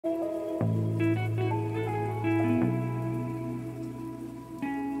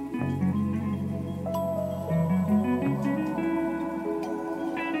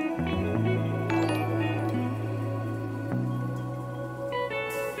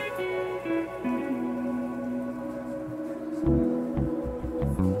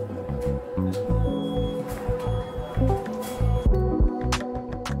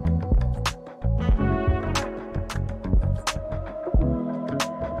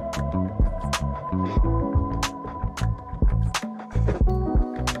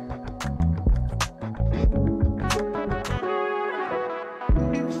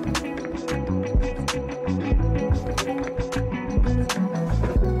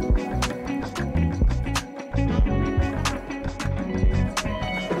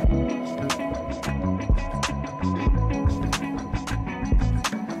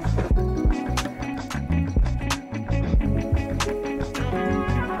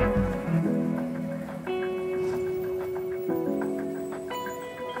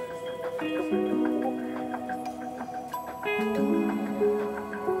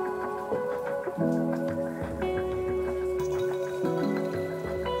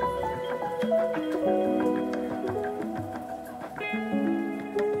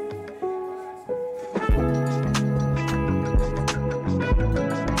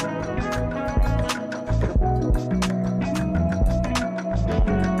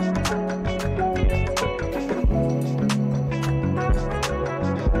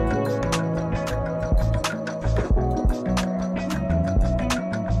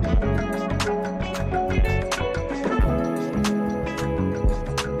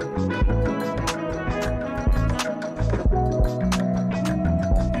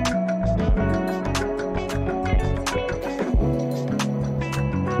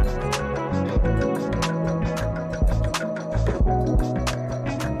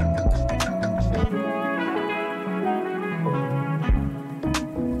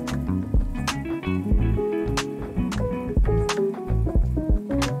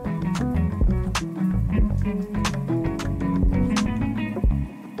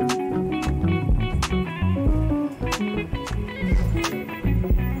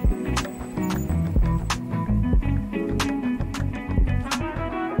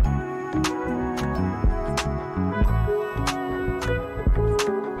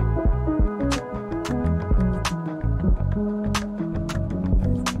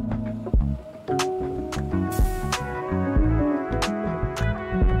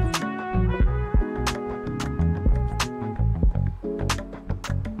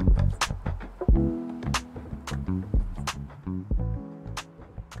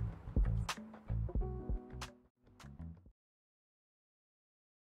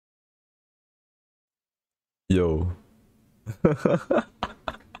Yo.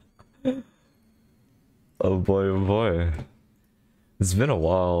 Oh boy, oh boy. It's been a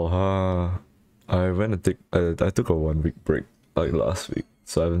while, huh? I went to take I took a 1 week break like last week,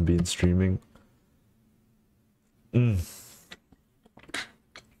 so I haven't been streaming. But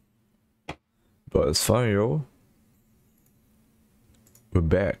it's fine, yo. We're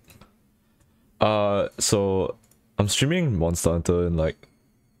back. So I'm streaming Monster Hunter in like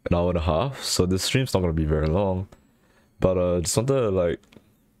an hour and a half, so this stream's not gonna be very long. But just wanted to like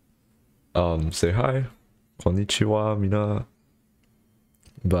say hi. Konnichiwa, mina.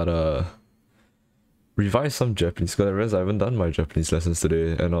 But revise some Japanese, because I realized I haven't done my Japanese lessons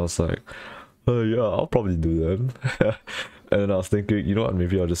today, and I was like, oh yeah, I'll probably do them. And then I was thinking, you know what,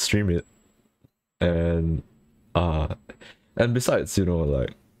 maybe I'll just stream it. And besides, you know,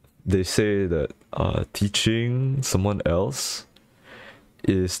 like they say that teaching someone else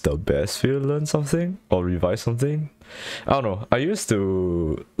is the best way to learn something or revise something. I don't know. I used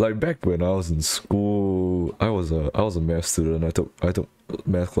to, like, back when I was in school, I was a math student. I took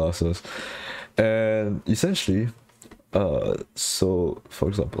math classes, and essentially, so for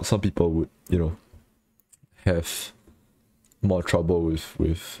example, some people would, you know, have more trouble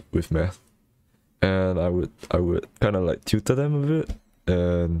with math, and I would kind of like tutor them a bit,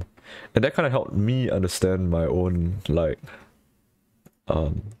 and that kind of helped me understand my own like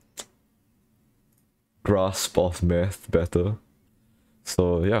grasp of math better.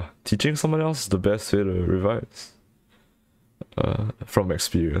 So yeah, teaching someone else is the best way to revise from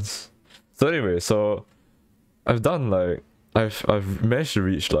experience. So anyway, so I've done like I've managed to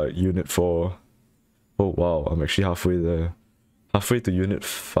reach like unit 4. Oh wow, I'm actually halfway there. Halfway to unit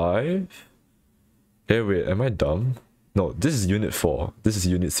 5. Hey wait, am I dumb? No, this is unit 4. This is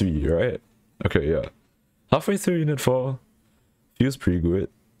unit 3, right? Okay, yeah. Halfway through unit 4. Feels pretty good.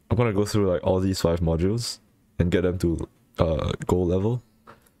 I'm gonna go through like all these 5 modules and get them to gold level.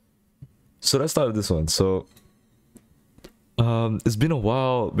 So let's start with this one. So it's been a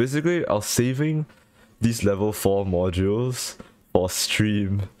while. Basically, I was saving these level 4 modules for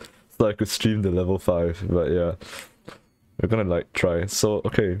stream, so I could stream the level 5. But yeah, we're gonna like try. So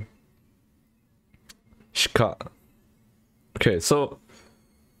okay, Shika. Okay, so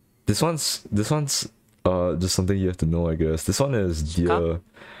this one's just something you have to know, I guess. This one is deer.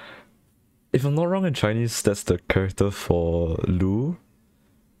 If I'm not wrong, in Chinese, that's the character for Lu,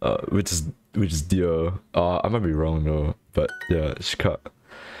 which is deer. I might be wrong though, but yeah, Shika.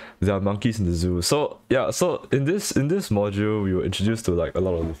 There are monkeys in the zoo. So yeah, so in this module, we were introduced to like a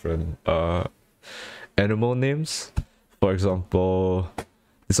lot of different animal names. For example,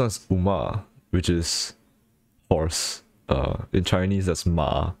 this one's Uma, which is horse. In Chinese, that's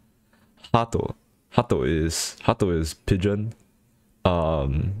Ma. Hato. Hato is pigeon.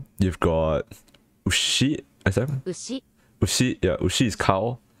 You've got Ushi, I think. Ushi, yeah, Ushi is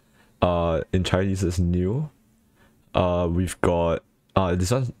cow. In Chinese, it's new. We've got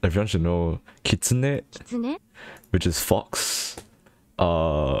this one everyone should know, Kitsune, which is fox.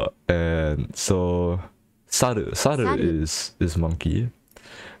 And so Saru is monkey.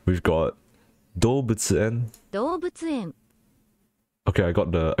 We've got Doubutsuen. Okay, I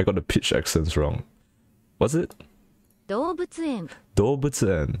got the pitch accents wrong. What's it? Doubutsuen.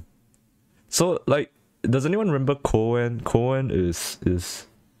 So like, does anyone remember Koen? Koen is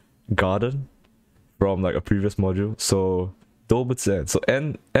garden from like a previous module. So Doubutsuen. So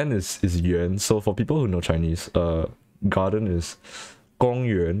N is yuan. So for people who know Chinese, garden is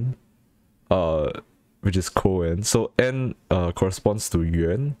Gongyuan, which is Koen. So N corresponds to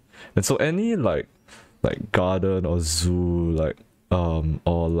yuan. And so any like garden or zoo, like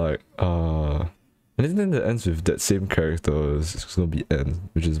or like anything that ends with that same character is gonna be N,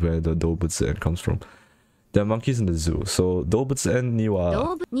 which is where the Doubutsuen comes from. There are monkeys in the zoo. So Doubutsuen ni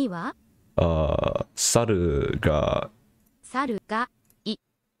wa saru ga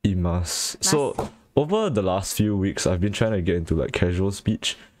imasu. So over the last few weeks, I've been trying to get into like casual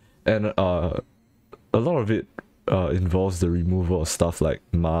speech, and a lot of it involves the removal of stuff like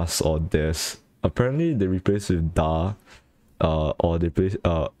mas or des. Apparently they replace with da, or they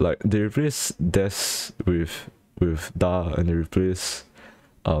replace des with da, and they replace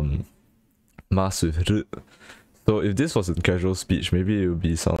mas with r. So if this was in casual speech, maybe it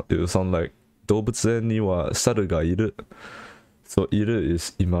would sound like Doubutsuen ni wa saru ga iru. So iru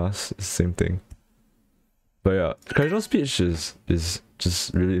is imasu, it's the same thing. But yeah, casual speech is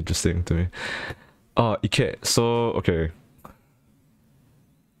just really interesting to me. Ike. So okay,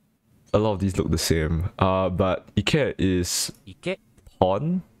 a lot of these look the same. But Ike is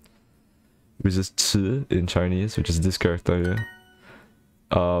pond, which is 池 in Chinese, which is this character here.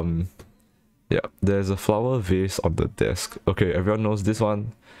 Yeah, there's a flower vase on the desk. Okay, everyone knows this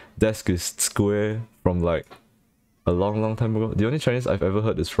one. Desk is square from like a long time ago. The only Chinese I've ever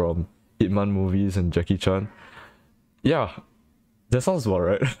heard is from Ip Man movies and Jackie Chan. Yeah, that sounds about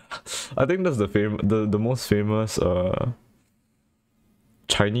right. I think that's the most famous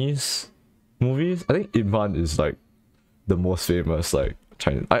Chinese movies. I think Ip Man is like the most famous like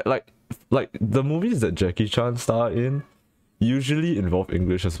Chinese. I like the movies that Jackie Chan star in usually involve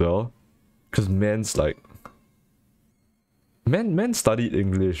English as well, because men studied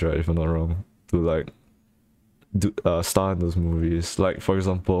English, right, if I'm not wrong, to like star in those movies. Like for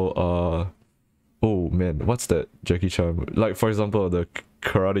example, oh man, what's that Jackie Chan movie? Like for example, the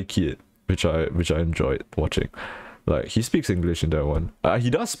Karate Kid, which I enjoyed watching. Like he speaks English in that one. He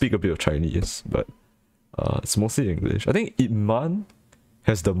does speak a bit of Chinese, but it's mostly English. I think Ip Man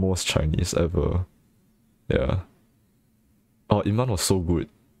has the most Chinese ever. Yeah. Oh, Ip Man was so good.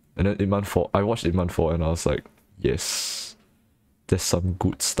 And then Ip Man 4, I watched Ip Man 4 and I was like, yes, there's some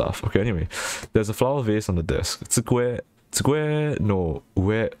good stuff. Okay, anyway, there's a flower vase on the desk. No,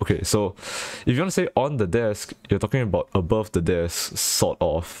 where? Okay, so if you want to say on the desk, you're talking about above the desk, sort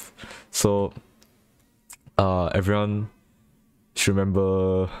of. So everyone should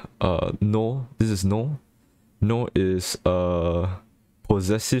remember, no, this is no. No is a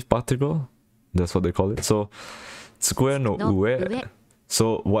possessive particle. That's what they call it. So tsukue no ue.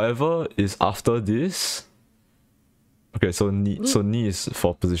 So whatever is after this. Okay, so ni is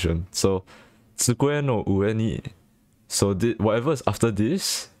for position. So tsukue no ue ni. So whatever is after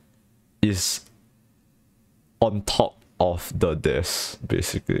this is on top of the desk,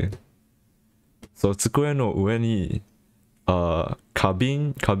 basically. So tsukue no ue ni,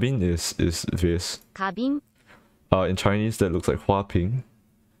 kabin is vase. In Chinese that looks like hua ping.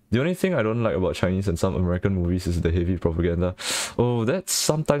 The only thing I don't like about Chinese and some American movies is the heavy propaganda. Oh, that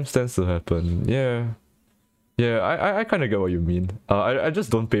sometimes tends to happen. Yeah, I kind of get what you mean. I just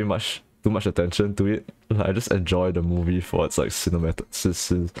don't pay much too much attention to it. I just enjoy the movie for its like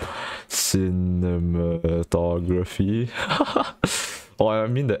cinematography. Oh, I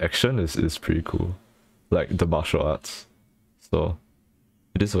mean the action is pretty cool, like the martial arts. So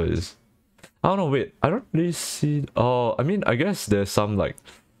it is what it is. I don't know. Wait, I don't really see. Oh, I mean, I guess there's some like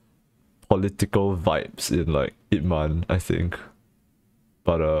political vibes in like Ip Man, I think,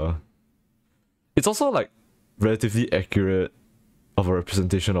 but it's also like relatively accurate of a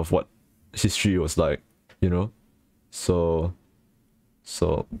representation of what history was like, you know. So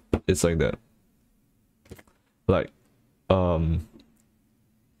it's like that. Like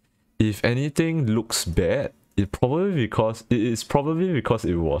if anything looks bad, it is probably because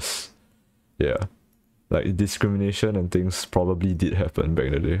it was, yeah, like discrimination and things probably did happen back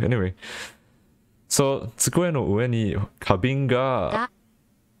in the day. Anyway, so tsukue no ue ni kabin ga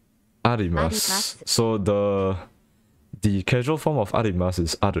arimasu. So the casual form of arimasu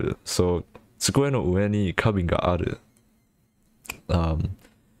is aru. So tsukue no ue ni kabin ga aru.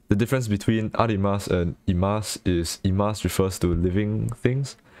 The difference between arimasu and imasu is imasu refers to living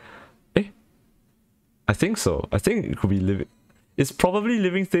things. I think so. I think it could be living. It's probably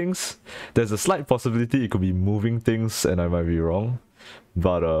living things. There's a slight possibility it could be moving things, and I might be wrong.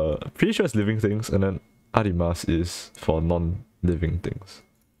 But pretty sure it's living things, and then arimasu is for non-living things.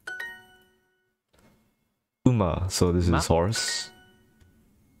 Uma, so this is horse.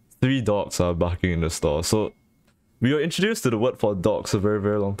 3 dogs are barking in the store. So we were introduced to the word for dogs a very,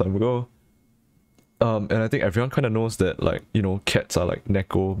 very long time ago. And I think everyone kind of knows that, like, you know, cats are like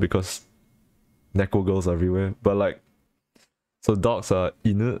neko because neko girls are everywhere. But like, so dogs are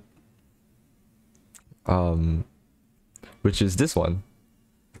inu, which is this one.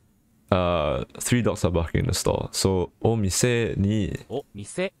 3 dogs are barking in the store. So o mise ni. Oh,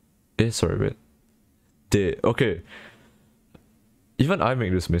 mise. Sorry, wait. De. Okay. Even I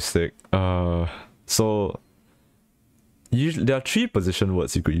make this mistake. So usually there are 3 position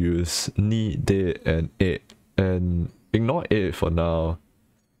words you could use: ni, de, and e. And ignore e for now.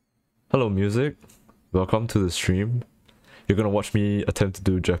 Hello, music. Welcome to the stream. You're gonna watch me attempt to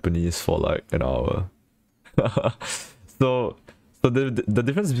do Japanese for like an hour. So the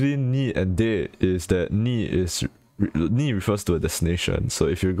difference between ni and de is that ni refers to a destination. So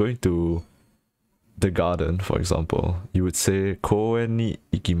if you're going to the garden, for example, you would say koen ni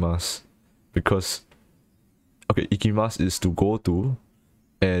ikimasu, because okay, ikimasu is to go to,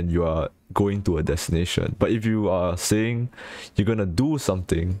 and you are going to a destination. But if you are saying you're gonna do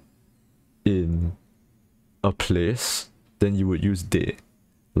something in a place, then you would use de.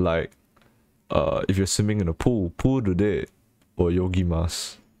 Like if you're swimming in a pool de or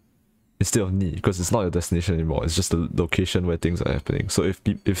yogimasu instead of ni, because it's not your destination anymore, it's just the location where things are happening. So if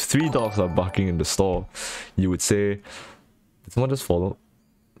 3 dogs are barking in the store, you would say, did someone just follow?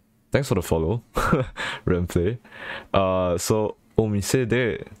 Thanks for the follow. Renplay. So omise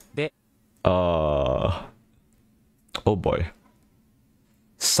de oh boy,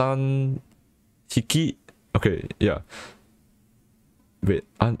 san hiki. Okay, yeah. Wait,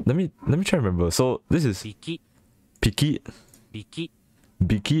 let me try to remember. So this is piki.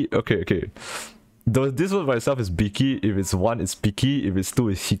 Biki. Okay. This word by itself is biki. If it's 1, it's piki. If it's 2,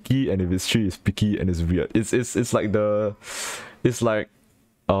 it's hiki. And if it's 3, it's piki. And it's weird. It's like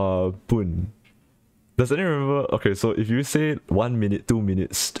pun. Does anyone remember? Okay, so if you say 1 minute, 2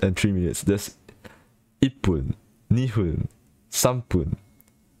 minutes, and 3 minutes, there's ippun, nihun, sampun.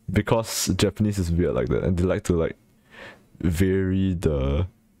 Because Japanese is weird like that, and they like to like vary the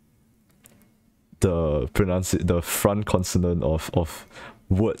front consonant of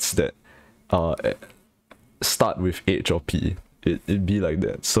words that start with H or P. It'd be like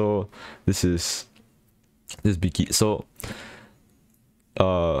that. So this biki. So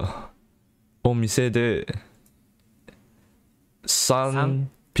omise de san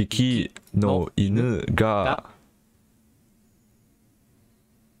piki no inu ga,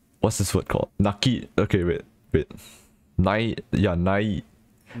 what's this word called? Naki. Okay, wait. Nai te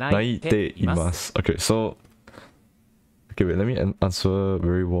imasu. Okay, so okay, wait, let me answer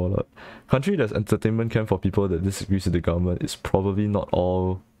very well. Country that's entertainment camp for people that disagrees with the government is probably not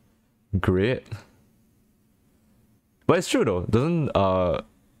all great. But it's true though. Doesn't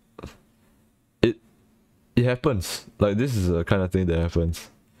it happens. Like, this is a kind of thing that happens.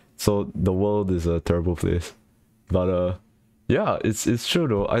 So the world is a terrible place. But yeah, it's true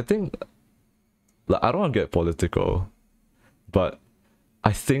though. I think, like, I don't want to get political, but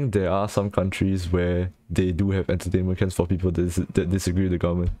I think there are some countries where they do have entertainment camps for people that disagree with the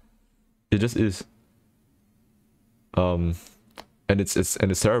government. It just is. And it's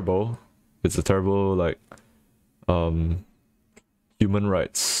terrible. It's a terrible, like, human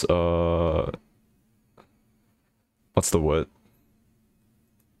rights, what's the word?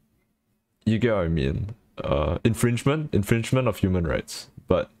 You get what I mean. Infringement of human rights.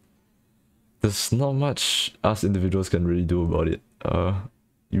 But there's not much us individuals can really do about it.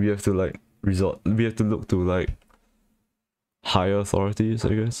 We have to like we have to look to like higher authorities,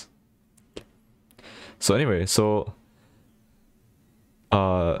 I guess. So anyway, so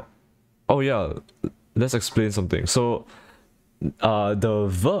oh yeah, let's explain something. So the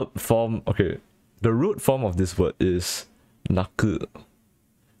verb form, okay, the root form of this word is naku,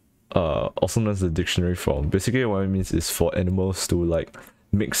 also known as the dictionary form. Basically what it means is for animals to like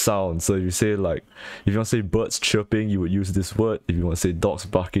make sounds. So if you say like, if you want to say birds chirping, you would use this word. If you want to say dogs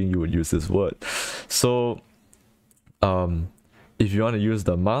barking, you would use this word. So if you want to use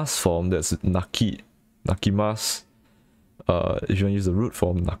the mas form, that's nakimas. If you want to use the root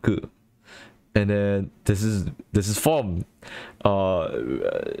form, naku. And then this is form,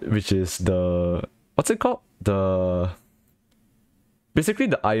 which is the, what's it called? Basically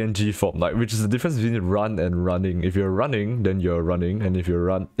the ing form, like, which is the difference between run and running. If you're running, then you're running, and if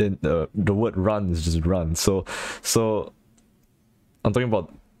you're the word run is just run. So I'm talking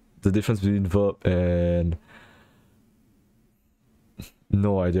about the difference between verb and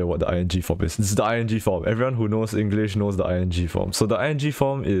no idea what the ing form is. This is the ing form. Everyone who knows English knows the ing form. So the ing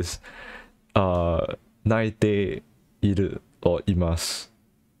form is naite iru or imasu.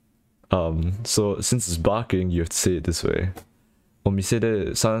 So since it's barking, you have to say it this way. お店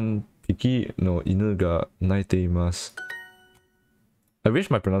で3匹の犬が鳴いています. I wish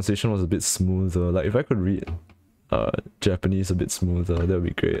my pronunciation was a bit smoother. Like if I could read Japanese a bit smoother, that would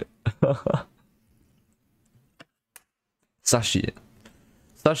be great. Sashi.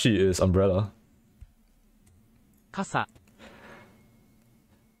 Sashi is umbrella. Kasa.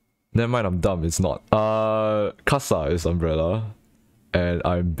 Never mind, I'm dumb, it's not. Kasa is umbrella. And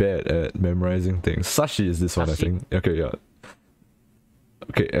I'm bad at memorizing things. Sashi is this one, I think. Okay, yeah.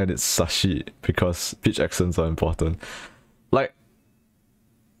 Okay, and it's sashi because pitch accents are important. Like,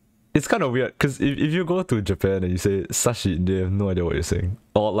 it's kind of weird because if you go to Japan and you say sashi, they have no idea what you're saying,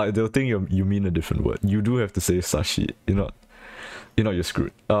 or like they'll think you mean a different word. You do have to say sashi. You're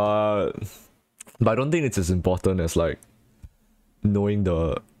screwed. But I don't think it's as important as like knowing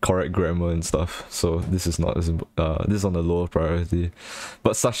the correct grammar and stuff. So this is not as this is on the lower priority.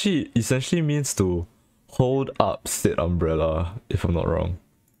 But sashi essentially means to hold up said umbrella, if I'm not wrong.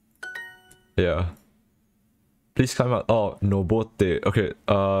 Yeah. Please climb out. Oh, nobote. Okay,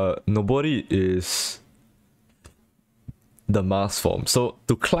 nobori is the mas form. So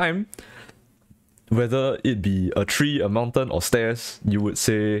to climb, whether it be a tree, a mountain, or stairs, you would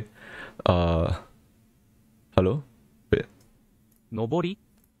say hello? Wait. Nobori?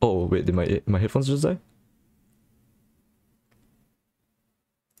 Oh wait, did my headphones just die?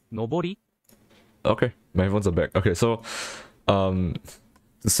 Nobori? Okay, my headphones are back. Okay, so to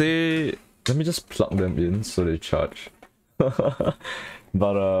say, let me just plug them in so they charge. But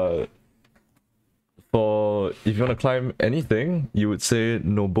for if you want to climb anything, you would say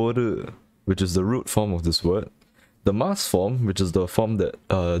noboru, which is the root form of this word. The mas form, which is the form that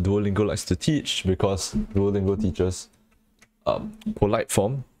Duolingo likes to teach because Duolingo teaches polite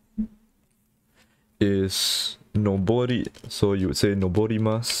form, is nobori. So you would say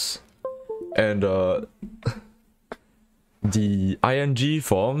noborimasu. And the ing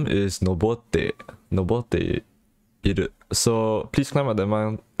form is nobote. Nobote iru. So please climb up the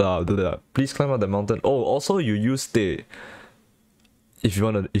mountain. Please climb up the mountain. Oh, also you use te if you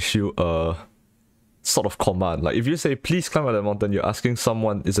want to issue a sort of command. Like if you say please climb up the mountain, you're asking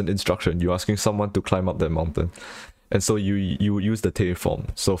someone, it's an instruction. You're asking someone to climb up that mountain. And so you would use the te form.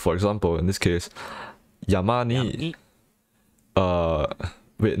 So for example, in this case, Yamani.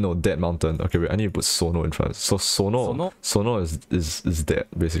 Wait, no, that mountain. Okay, wait, I need to put sono in front. So sono is that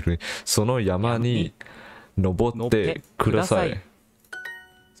basically. Sono yama ni nobotte kudasai.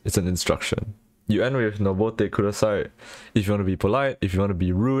 It's an instruction. You end with nobotte kudasai if you want to be polite, if you want to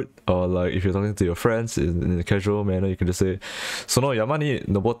be rude, or like if you're talking to your friends in a casual manner, you can just say sono yama ni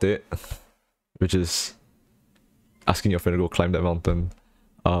nobotte, which is asking your friend to go climb that mountain.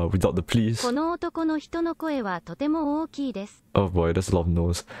 Without the please. Oh boy, there's a lot of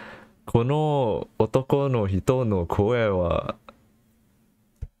no's. この男の人の声は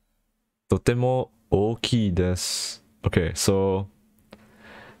とても大きいです. Okay, so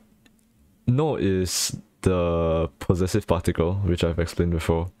no is the possessive particle, which I've explained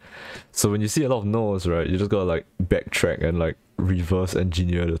before. So when you see a lot of no's, right, you just gotta like backtrack and like reverse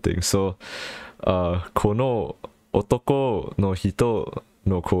engineer the thing. So この男の人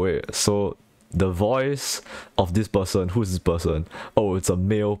の声. So the voice of this person. Who's this person? Oh, it's a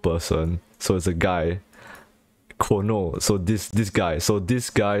male person, so it's a guy. Kono, so this guy, so this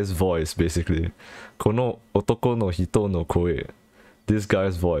guy's voice basically. Kono otoko no hito no koe. This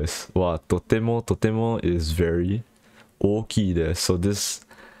guy's voice. Wa totemo is very oki desu. So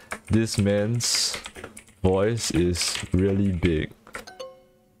this man's voice is really big.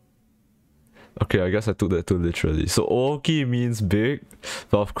 Okay, I guess I took that too literally. So oki means big,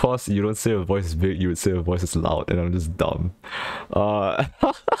 but of course you don't say a voice is big, you would say a voice is loud, and I'm just dumb.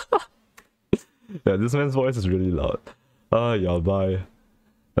 Yeah, this man's voice is really loud. Yeah, bye.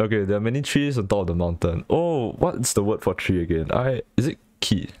 Okay, there are many trees on top of the mountain. Oh, what's the word for tree again? Is it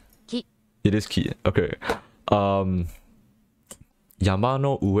ki? Ki. It is ki. Okay. Yama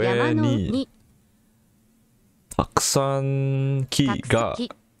no ue 山の ni に takusan ki たくさ ga ん木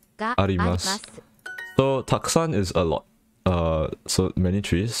がありま arimasu. す。 So takusan is a lot. So many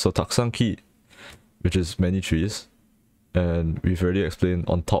trees. So takusan ki, which is many trees, and we've already explained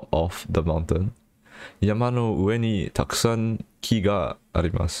on top of the mountain. Yama no ue ni takusan ki ga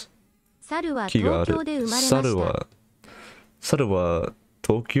arimasu. 猿は 木があ 東京る。で生まれました。猿は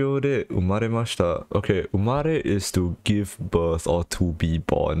東京で生まれました。Okay, 生まれ is to give birth or to be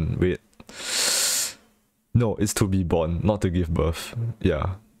born. Wait. No, it's to be born, not to give birth.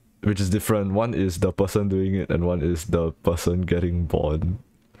 Yeah. Which is different. One is the person doing it and one is the person getting born.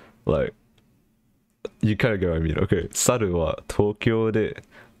 Like, you kind of get what I mean. Okay, 猿は東京で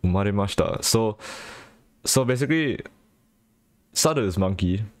生まれました。So basically, 猿 is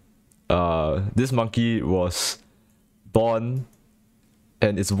monkey. This monkey was born,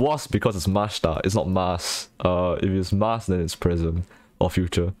 and it's was because it's mashita. It's not mas. If it's mas, then it's present or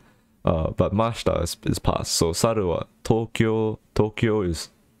future. But mashita is past. So saru wa Tokyo. Tokyo is,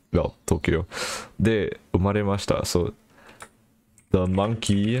 well, Tokyo. De umaremashita. So the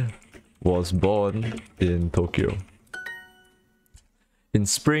monkey was born in Tokyo. In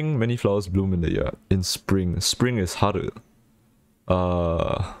spring, many flowers bloom in the yard. In spring is haru.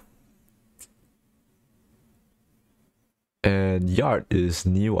 And yard is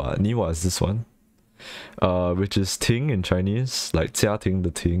niwa. Niwa is this one, which is ting in Chinese, like jia ting,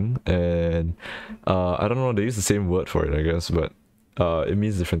 the ting. And I don't know, they use the same word for it, I guess, but it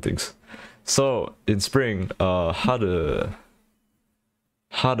means different things. So in spring, haru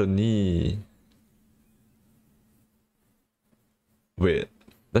ni. Wait,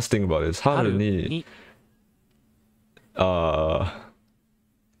 let's think about this. Haru 春 ni に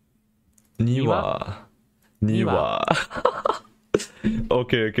niwa. Niwa.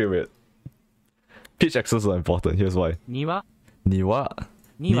 Okay, wait. Pitch accents are important. Here's why. 庭 Niwa.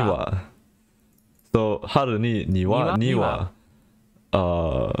 庭 Niwa. So, haru ni niwa. Niwa.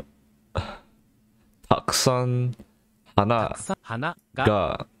 Niwa. Takusan た hana くさん花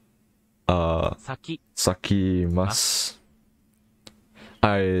が ga 咲き sakimasu.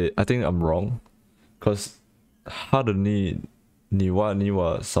 I think I'm wrong, because haru ni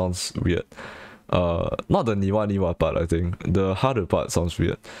niwa sounds weird. Not the niwa part, I think. The haru part sounds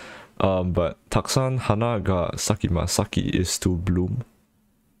weird. But takusan hana ga sakimasu. Saki is to bloom.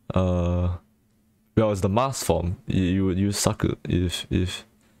 Well, it's the mass form. You would use saku if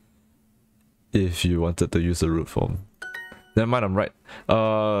you wanted to use the root form. Never mind, I'm right.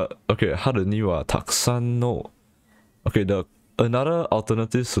 Okay, haru ni wa takusan no. Okay, another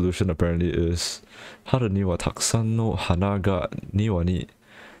alternative solution apparently is haru ni wa takusan no hana ga niwa ni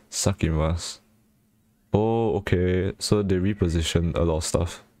sakimasu. Oh, okay. So they reposition a lot of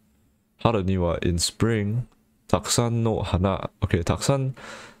stuff. Haru ni wa in spring. Takusan no hana. Okay, takusan.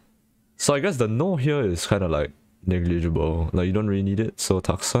 So I guess the no here is kind of like negligible. Like you don't really need it. So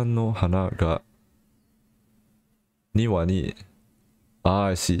takusan no hana ga niwa ni. Ah,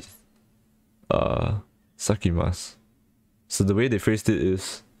 I see. Sakimasu. So the way they phrased it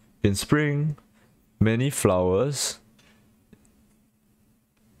is, in spring, many flowers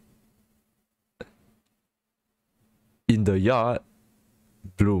in the yard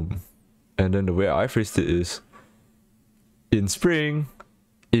bloom. And then the way I phrased it is, in spring,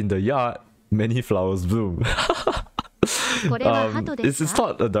 in the yard, many flowers bloom. これは鳩で It's す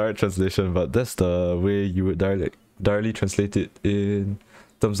か？ not a direct translation, but that's the way you would directly translate it in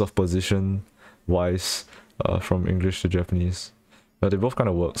terms of position wise, from English to Japanese. But they both kind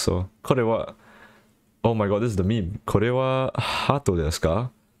of work, so. これは Oh my god, this is the meme. これは鳩です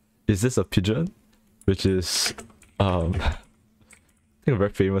か? Is this a pigeon? Which is, I think a very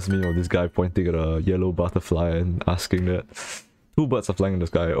famous meme of this guy pointing at a yellow butterfly and asking that. Two birds are flying in the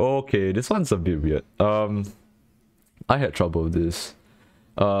sky. Okay, this one's a bit weird. I had trouble with this.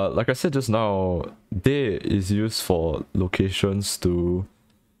 Like I said just now, de is used for locations to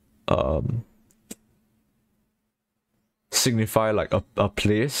signify like a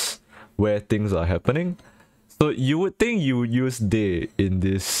place where things are happening. So you would think you would use de in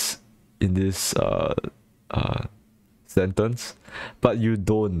this sentence, but you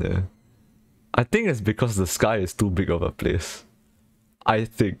don't. I think it's because the sky is too big of a place. I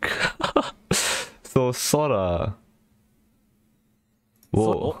think. So Sora.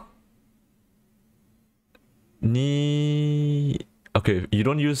 Whoa. Ni. Okay, you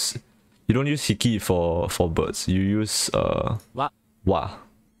don't use hiki for birds. You use wa.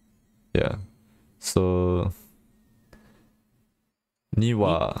 Yeah. So ni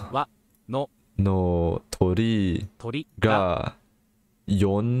wa no tori ga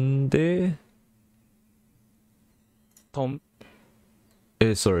yonde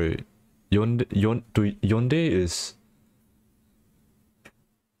sorry. Yonde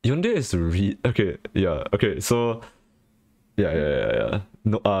is to read. Okay, yeah. Okay, so yeah.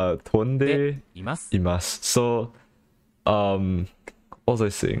 No, tonde imasu. So what was I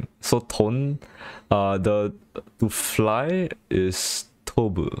saying? So the to fly is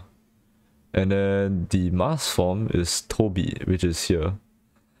tobu, and then the mass form is tobi, which is here,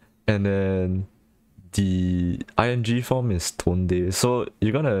 and then the ing form is tonde. So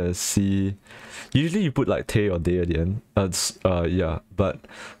you're gonna see, usually you put like te or de at the end. Yeah, but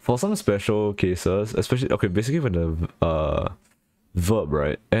for some special cases, especially basically when the verb,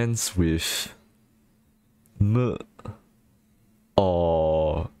 right, ends with m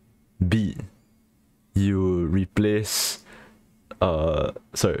or b, you replace m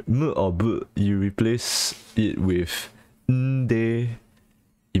or b, you replace it with nde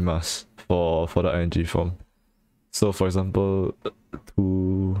imasu for the ing form. So for example,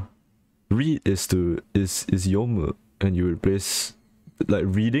 to read is yomu, and you replace like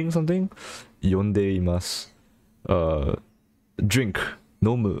reading something, yonde imasu. Drink,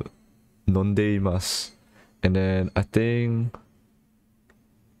 nomu, nonde imasu. And then I think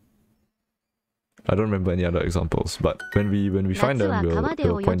I don't remember any other examples, but when we find them, we'll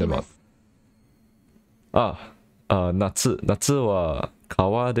point them out. Natsu wa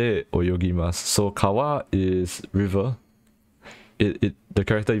kawa de oyogimasu. So kawa is river. The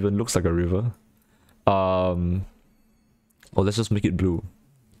character even looks like a river. Let's just make it blue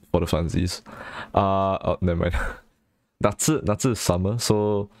for the funsies. Oh, never mind. Natsu is summer,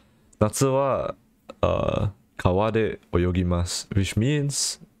 so natsu wa kawa de oyogimasu, which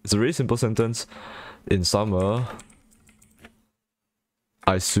means it's a very simple sentence. In summer,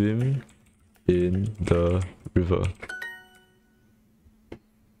 I swim in the river.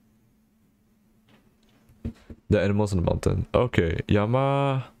 The animals on the mountain. Okay,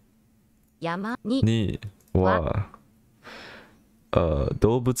 yama ni wa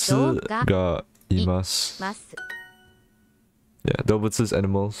doubutsu ga imasu. Yeah, doubutsu is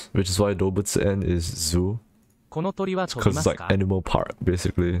animals, which is why doubutsu-en is zoo. Because it's like animal park,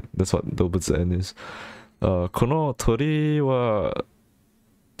 basically. That's what doubutsu-en is. Kono tori wa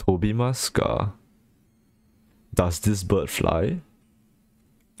tobimasu ka? Does this bird fly?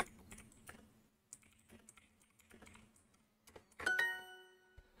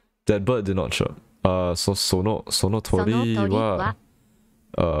 That bird did not chirp. So sono tori wa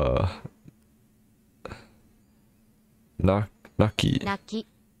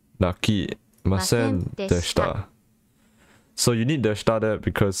naki masen deshita. So you need deshita there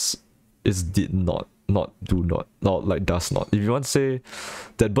because it's did not do not like does not. If you want to say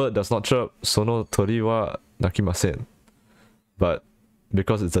that bird does not chirp, sono tori wa nakimasen. But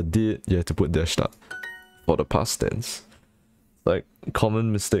because it's a did, you have to put deshita for the past tense. Like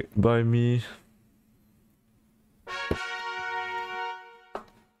common mistake by me.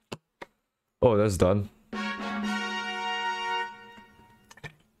 Oh, that's done.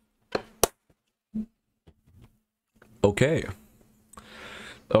 Okay,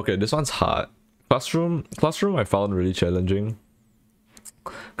 this one's hard. Classroom I found really challenging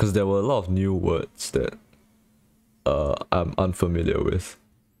because there were a lot of new words that I'm unfamiliar with.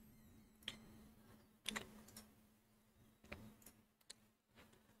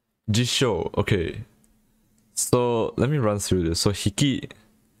 Jisho, okay. So let me run through this. So hiki,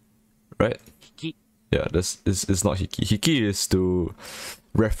 right? Hiki. Yeah, it's not hiki. Hiki is to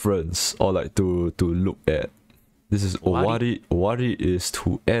reference or like to look at. This is owari. Owari is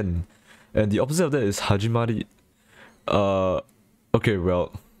to end. And the opposite of that is hajimari. Okay,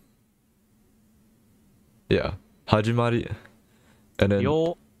 well. Yeah. Hajimari. And then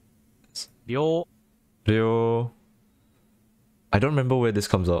Ryo. I don't remember where this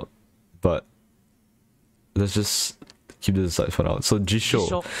comes out, but let's just keep this aside for now. So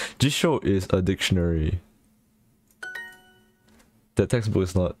Jisho. Jisho is a dictionary. That textbook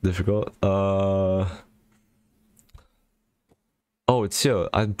is not difficult. Oh, it's here.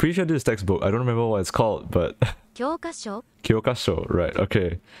 I'm pretty sure this is textbook. I don't remember what it's called, but 教科書 Kyokasho, right?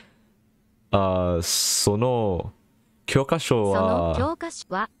 Okay. その教科書そのは教科書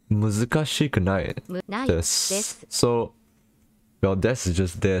は難しくないないで。ですす。 So, well, this is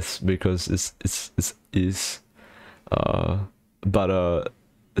just this because but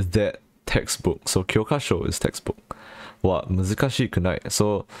that textbook. So 教科書 is textbook. は難しくない。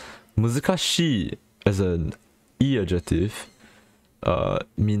So 難しい as an e adjective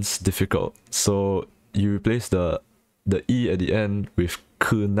means difficult. So you replace the e at the end with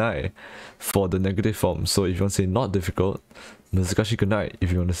kunai for the negative form. So if you want to say not difficult, 難しくない.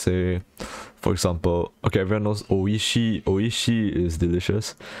 If you want to say, for example, okay, everyone knows oishi. Oishi is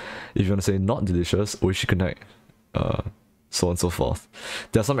delicious. If you want to say not delicious, oishikunai. So on and so forth.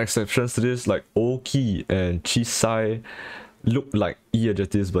 There are some exceptions to this, like oki and chisai look like e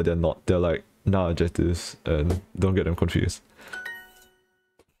adjectives, but they're not. They're like na adjectives, and don't get them confused.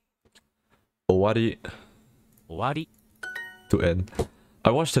 Owari 終わり to end.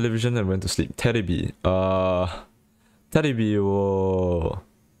 I watched television and went to sleep. Terebi. Terebi wo...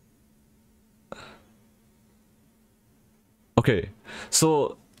 Okay,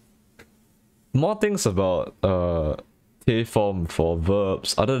 so more things about te form for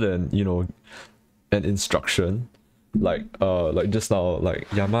verbs other than, you know, an instruction. Like just now, like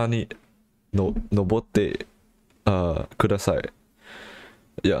Yamani no nobote kudasai.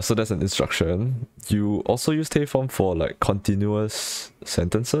 Yeah, so that's an instruction. You also use te form for like continuous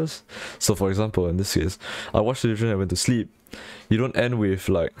sentences. So for example, in this case, I watched television and went to sleep. You don't end with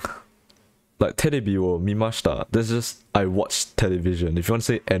like terebi wo mimashita. That's just I watched television. If you want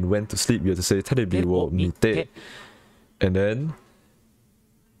to say and went to sleep, you have to say terebi wo mite. And then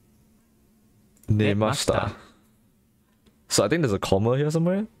nemashita. So I think there's a comma here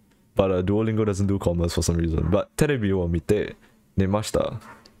somewhere, but Duolingo doesn't do commas for some reason. But terebi wo mite nemashita.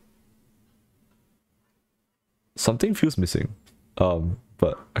 Something feels missing,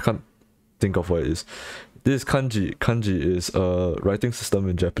 but I can't think of what it is. This is kanji. Kanji is a writing system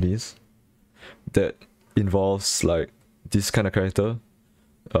in Japanese that involves like this kind of character,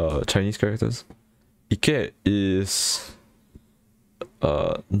 Chinese characters. Ike is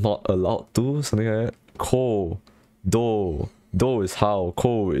not allowed to, something like that. Ko, do is how,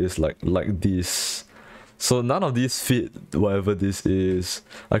 ko is like this. So none of these fit whatever this is.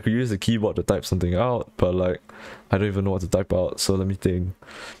 I could use the keyboard to type something out, but like I don't even know what to type out. So let me think.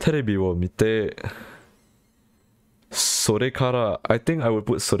 Terebi wo mite. Sorekara. I think I would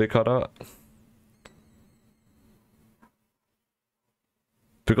put sorekara.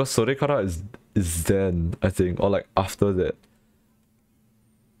 Because sorekara is then, I think, or like after that.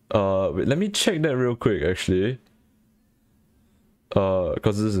 Wait, let me check that real quick actually.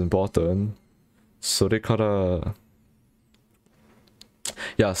 Because this is important. Sorekara.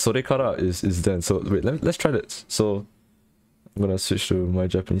 Yeah, sorekara is then. So wait, let's try this. So I'm gonna switch to my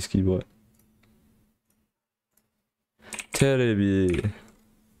Japanese keyboard. Terebi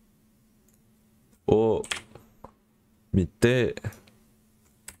o mite,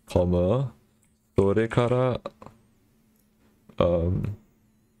 comma, それから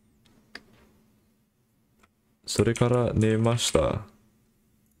それから寝ました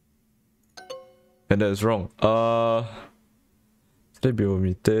and that is wrong. テレビを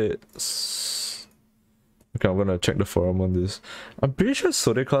見て okay, I'm gonna check the forum on this. I'm pretty sure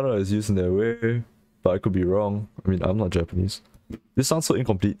それから is used in that way, but I could be wrong. I mean, I'm not Japanese. This sounds so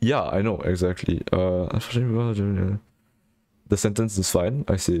incomplete. Yeah, I know, exactly. Unfortunately, the sentence is fine,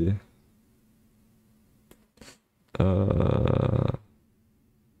 I see.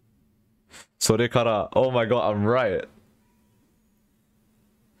 Sorekara. Oh my god, I'm right.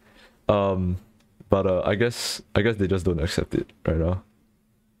 But I guess they just don't accept it right now.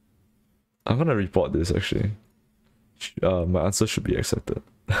 I'm gonna report this actually. My answer should be accepted.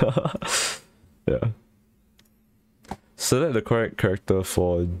 Yeah. Select the correct character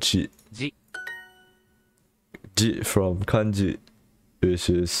for ji. Ji. Ji from kanji, which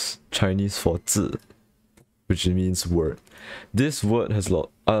is Chinese for zi, which means word. This word has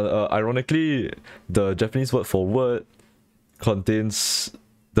ironically, the Japanese word for word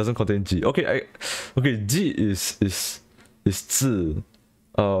doesn't contain ji. Okay, ji is zi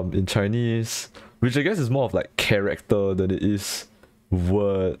in Chinese, which I guess is more of like character than it is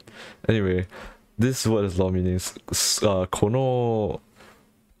word. Anyway, this word has a lot of meanings. Kono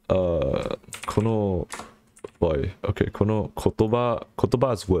boy. Okay, kono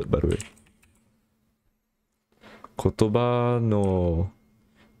kotoba is word, by the way. Kotoba no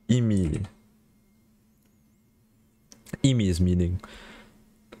imi. Imi is meaning.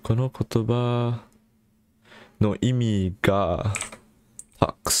 Kono kotoba no imi ga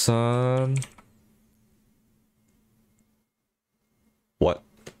Taksan. What?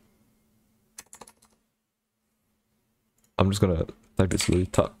 I'm just gonna type it slowly.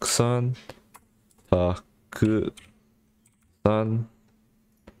 Taksan. Takusan.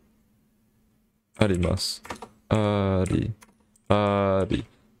 Arimasu.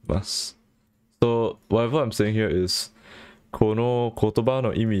 Arimasu. So whatever I'm saying here is kono kotoba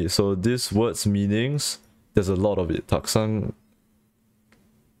no imi. So this word's meanings, there's a lot of it. Taksan.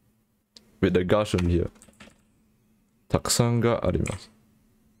 Wait, the ga should be here. Taksan ga arimasu.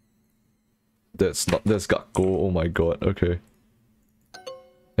 That's gakko. Oh my god. Okay.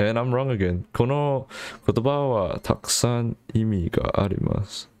 And I'm wrong again. Kono kotoba wa taksan imi ga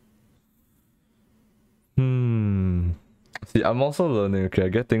arimasu. See, I'm also learning. Okay, I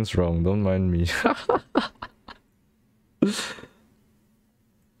get things wrong. Don't mind me.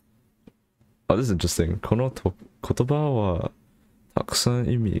 Oh, this is interesting. Kono kotoba wa taksan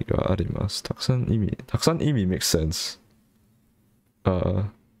imi ga arimasu. Taksan imi makes sense.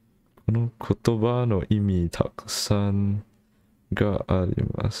 Kono kotoba no imi taksan ga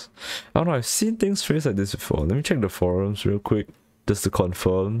arimasu. I don't know, I've seen things phrased like this before. Let me check the forums real quick just to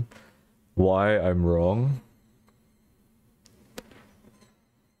confirm why I'm wrong.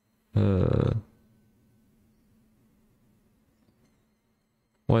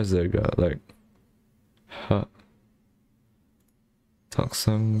 Why is there ga like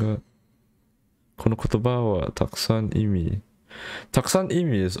taksan ga kono kotoba wa taksan imi. Taksan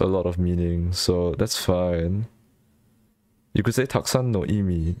imi is a lot of meaning, so that's fine. You could say taksan no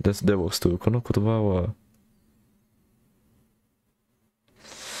imi. That works too. Kono kotoba wa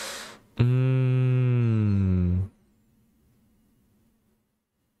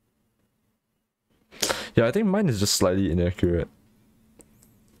Yeah, I think mine is just slightly inaccurate.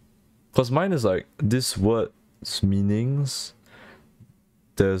 Because mine is like, this word's meanings,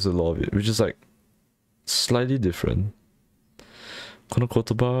 there's a lot of it, which is like, slightly different. Kono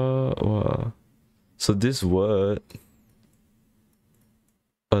kotoba wa... So this word,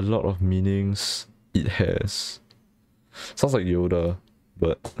 a lot of meanings it has. Sounds like Yoda,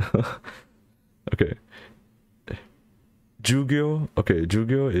 but... okay. Jugyo? Okay,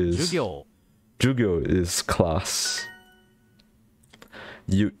 Jugyo is... Jugyo is class.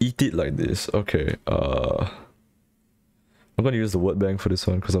 You eat it like this. Okay, I'm gonna use the word bank for this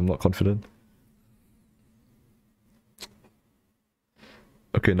one because I'm not confident.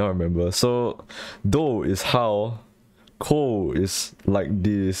 Okay, now I remember. So, do is how, ko is like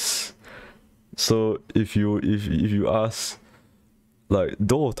this. So if you ask like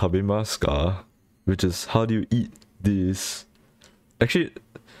do tabemasu ka, which is how do you eat this? Actually,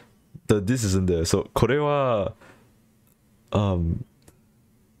 this isn't there. So これは do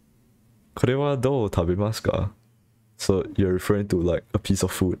食べますか? So you're referring to like a piece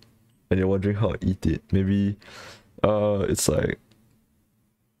of food and you're wondering how to eat it. Maybe it's like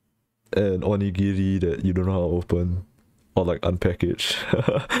an onigiri that you don't know how to open or like unpackage.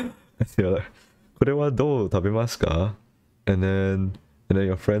 You're like これはどう食べますか? And then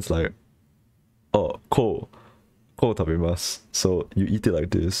your friend's like, oh, こう食べます. So you eat it like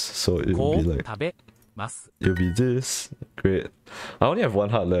this. So it'll be like, it'll be this. Great. I only have one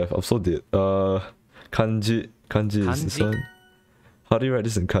heart left. I'm so dead. Kanji is this one. How do you write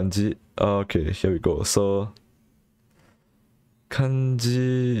this in kanji? Okay, here we go. So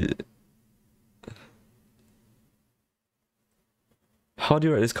kanji. How do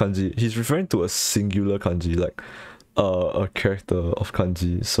you write this kanji? He's referring to a singular kanji, like a character of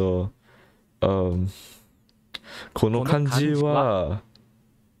kanji. So この漢字は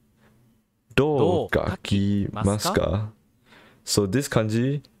どう書きますか? So this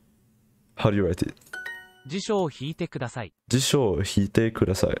kanji, how do you write it? 辞書を引いてください. 辞書を引いてく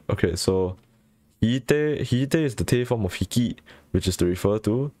ださい. Okay, so 引いて is the te form of hiki, which is to refer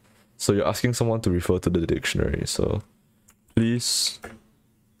to. So you're asking someone to refer to the dictionary. So please,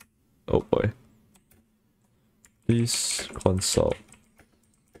 oh boy, please consult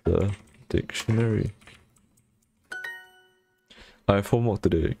the dictionary. I have homework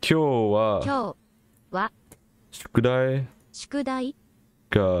today. 今日は宿題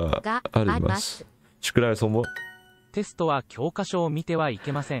があります。宿題そもテストは教科書を見てはい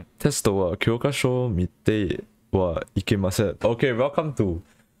けません。テストは教科書を見てはいけません。Okay, welcome to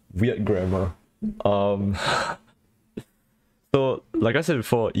weird grammar. So like I said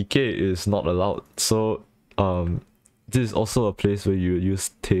before, ike is not allowed. So this is also a place where you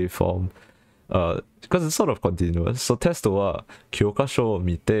use te form. Because it's sort of continuous. So テストは教科書を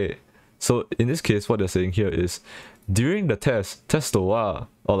見て. So in this case, what they're saying here is during the test, テストは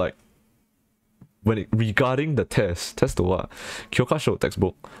or like regarding the test は教科書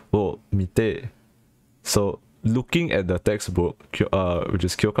textbook を見て so looking at the textbook which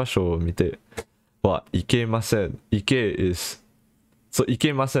is 教科書を見てはいけません is so い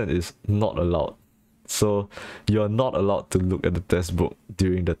けません is not allowed so you're not allowed to look at the textbook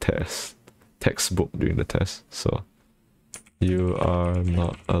during the textbook during the test so you are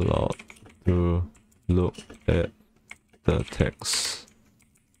not allowed to look at the textbook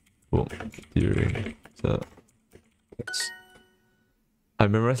during the test. I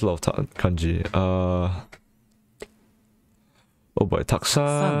memorized a lot of kanji. Oh boy, たく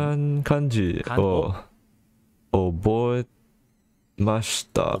さん漢字を覚えまし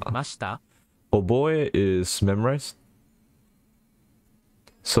た。覚え is memorized.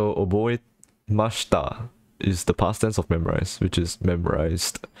 So 覚えました is the past tense of memorize, which is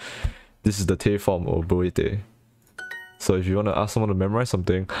memorized. This is the te form of 覚えて. So if you want to ask someone to memorize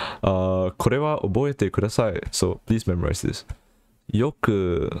something, これは覚えてください. So please memorize this. よ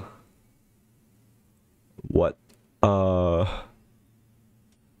く what?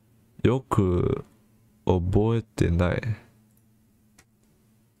 よく覚えてない.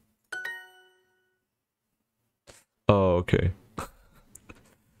 Oh, okay.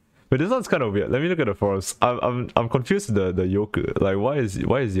 But this one's kind of weird. Let me look at the forms. I'm confused with the yoku. Like why is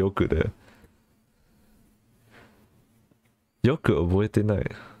yoku there? よく覚えてない.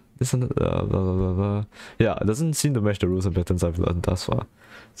 This one, blah blah blah blah. Yeah, it doesn't seem to match the rules and patterns I've learned thus far.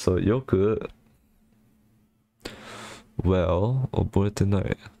 So よく well 覚えてな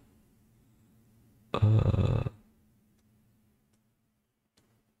い.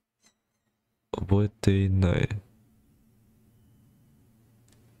 覚えていない.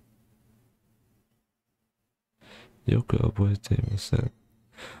 Yoく覚えていません.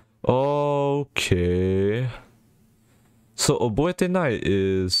 Okay. So 覚えてない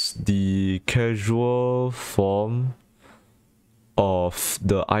is the casual form of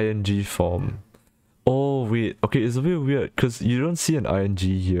the ing form. Oh wait, okay, it's a bit weird because you don't see an ing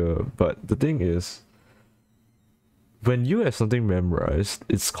here, but the thing is, when you have something memorized,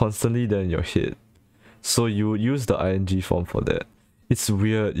 it's constantly there in your head. So you use the ing form for that. It's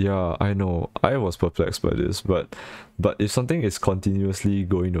weird, yeah, I know. I was perplexed by this, but if something is continuously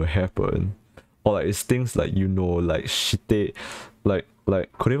going to happen, or like it's things like like shite, like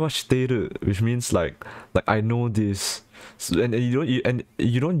これはしている, which means like I know this, so, and you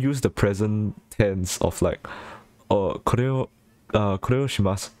don't use the present tense of like これをし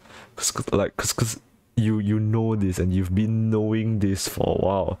ます, cause you know this and you've been knowing this for a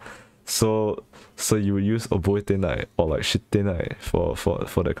while, so you use 覚えてない or like 知ってない for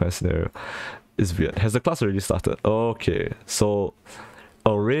that kind of scenario. It's weird. Has the class already started? Okay, so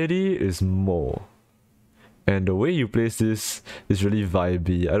already is more. And the way you place this is really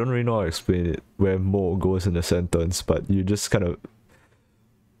vibey. I don't really know how to explain it, where more goes in a sentence, but you just kind of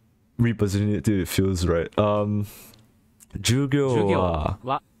reposition it till it feels right. 授業は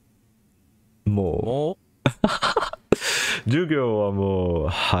もう授業はもう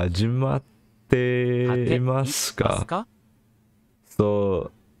始まっていますか? So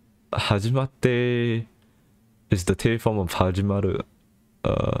始まって is the te form of 始まる,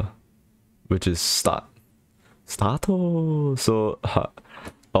 which is start. So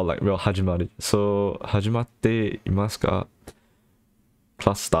or like well 始まり. So 始まっていますか?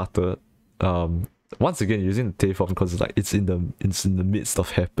 Class started. Once again using the te form because like it's in the midst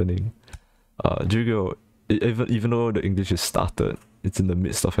of happening. 授業 even though the English is started, it's in the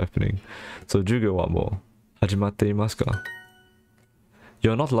midst of happening. So 授業はもう始まっていますか?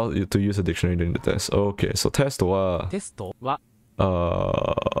 You're not allowed to use a dictionary during the test. Okay, so test は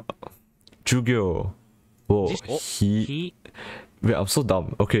授業をwait, I'm so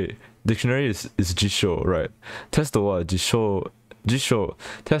dumb. Okay, dictionary is 辞書, right? テストは辞書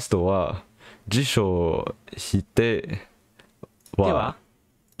テストは辞書を引いては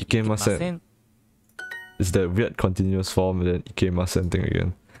いけません. It's that weird continuous form and then いけません thing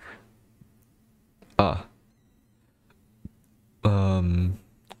again.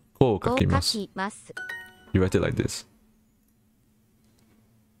 こう書きます. You write it like this.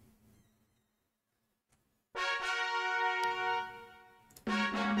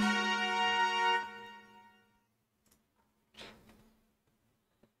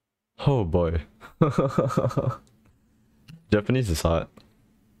 Oh boy. Japanese is hard.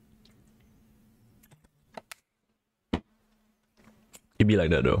 It'd be like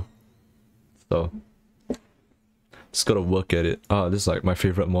that though. So just gotta work at it. This is like my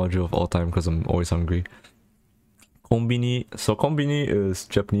favorite module of all time because I'm always hungry. Konbini. So konbini is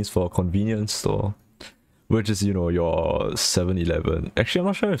Japanese for convenience store, which is your 7-Eleven. Actually, I'm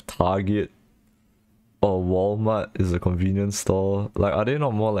not sure if Target or Walmart is a convenience store? Like, are they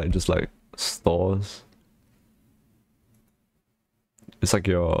not more like just like stores? It's like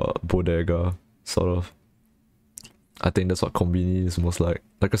your bodega, sort of. I think that's what konbini is most like.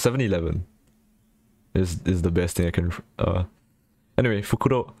 Like a 7-Eleven is the best thing I can. Anyway,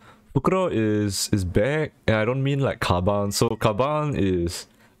 Fukuro. Fukuro is bag, and I don't mean like kaban. So kaban is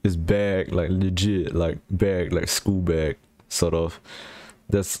bag, like legit, like bag, like school bag, sort of.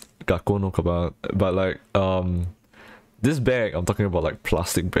 That's gakko no kaban. But like this bag, I'm talking about like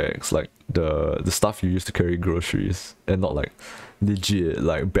plastic bags, like the stuff you use to carry groceries, and not like legit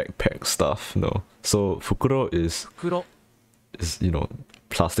like backpack stuff. No. So Fukuro is 袋 you know,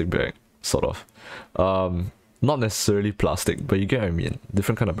 plastic bag, sort of. Not necessarily plastic, but you get what I mean.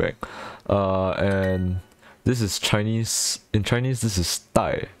 Different kind of bag. And this is Chinese. In Chinese, this is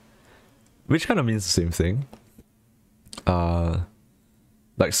Dai, which kind of means the same thing.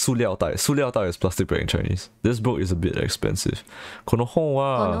 Like 塑料袋. 塑料袋 is plastic bag in Chinese. This book is a bit expensive. この本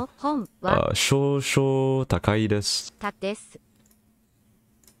はこの本は少々高いです。たです。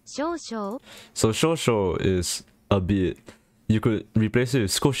少々 So 少々 is a bit. You could replace it with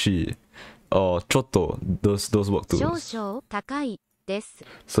少し or ちょっと. Those work too. 少々高いです。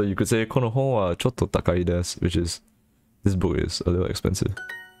 So you could say この本はちょっと高いです, which is this book is a little expensive.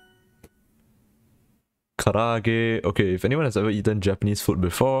 Karaage. Okay, if anyone has ever eaten Japanese food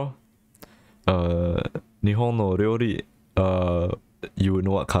before, 日本の料理, you would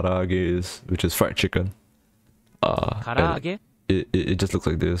know what karaage is, which is fried chicken. 唐揚げ It just looks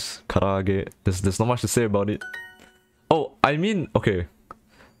like this. Karaage. There's not much to say about it. Oh, I mean, okay.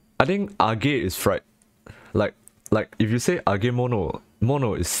 I think age is fried. Like if you say agemono,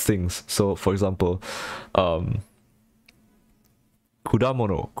 mono is things. So for example,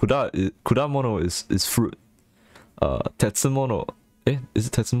 kudamono is fruit. Tetsumono. Is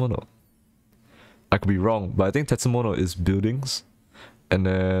it tetsumono? I could be wrong, but I think tetsumono is buildings. And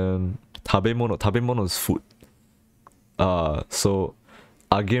then tabemono is food. So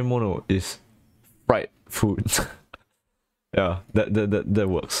agemono is fried food. Yeah, that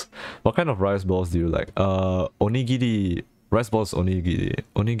works. What kind of rice balls do you like? Onigiri. Rice balls onigiri.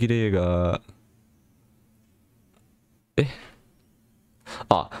 Onigiri ga...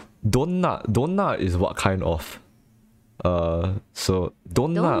 Donna is what kind of? So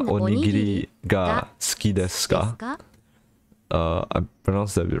donna onigiri ga suki desu ka? か I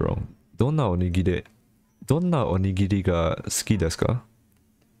pronounced that a bit wrong. Donna onigiri ga suki desu ka?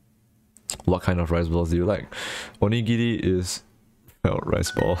 What kind of rice balls do you like? Onigiri is, well,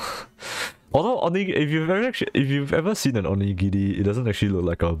 rice ball. Although onigiri, if you've ever seen an onigiri, it doesn't actually look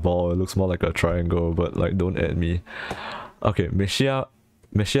like a ball. It looks more like a triangle. But like, don't at me. Okay,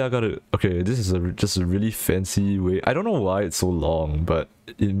 meshiagaru. Okay, this is just a really fancy way. I don't know why it's so long, but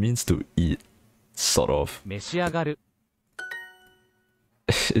it means to eat, sort of. 召し上がる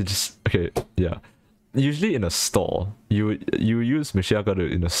It just, okay, yeah. Usually in a store, you use meshiagaru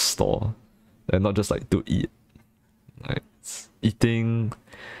in a store, and not just like to eat. Like eating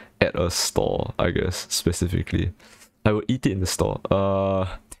at a store, I guess, specifically. I will eat it in the store.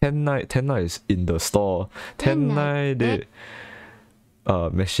 Tennai is in the store. Tennai de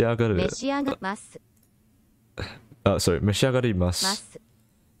召し上がる。召し上がます Sorry, 召し上がりま。ますす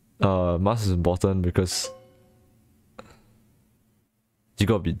Mas is important because you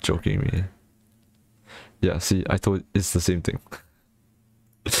gotta be joking me. Yeah, see, I told it's the same thing.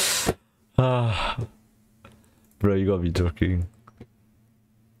 Bro, you gotta be joking.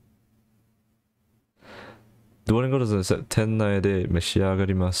 Duolingo doesn't accept 店内で召し上が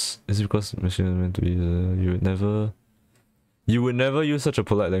ります. Is it because machine is meant to be you would never use such a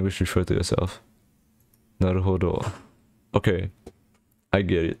polite language to refer to yourself. なるほど. Okay. I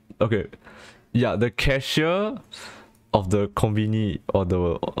get it. Okay. Yeah, the cashier of the konbini or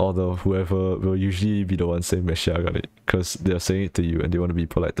the whoever will usually be the one saying meshiagari because they're saying it to you and they want to be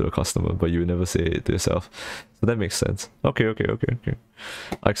polite to the customer, but you would never say it to yourself. So that makes sense. Okay.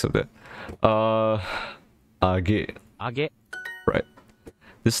 I accept that. Age. 揚げ Right.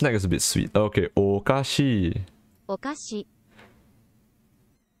 This snack is a bit sweet. Okay, okashi. お菓子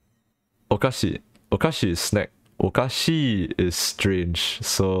Okashi. Okashi is snack. Okashi is strange.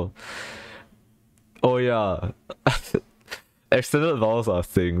 So, oh yeah. Extended vowels are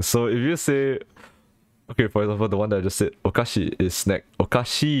things. So if you say, okay, for example, the one that I just said, okashi is snack.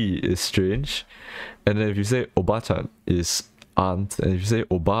 Okashi is strange. And then if you say obachan is aunt. And if you say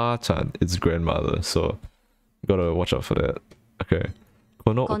obachan, it's grandmother. So, gotta watch out for that. Okay.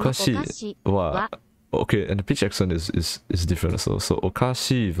 このこのお菓子は Okay, and the pitch accent is different also. So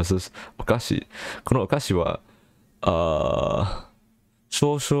okashi versus okashi. このお菓子は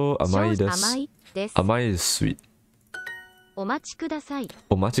少々甘いです。甘いです。甘い is sweet. お待ちください。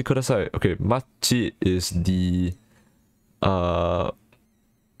お待ちください. Okay, machi is the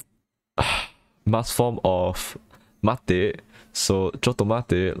mass form of mate. So ちょっと待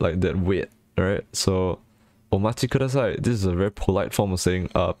て like that wait, right? So お待ちください. This is a very polite form of saying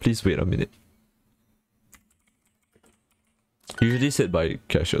please wait a minute. Usually said by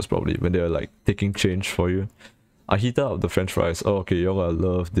cashiers probably when they're like taking change for you. I heated up the french fries. Oh, okay, you're gonna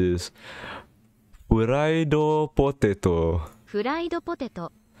love this. Fried potato. フライドポテ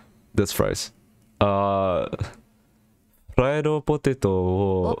ト。 That's fries. フライドポテト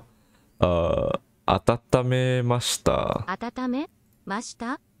を温めました。温めまし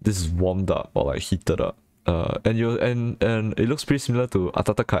た。 This is warmed up or like heated up. And it looks pretty similar to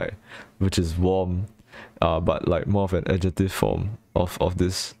atatakai, which is warm, but like more of an adjective form of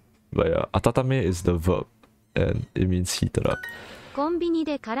this. But yeah, atatame is the verb, and it means heated up. コンビニ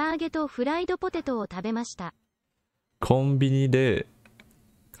で唐揚げとフライドポテトを食べました。コンビニで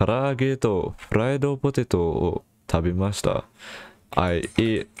唐揚げとフライドポテトを食べました。I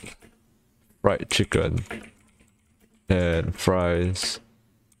ate fried chicken and fries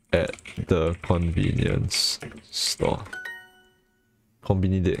at the convenience store. コンビ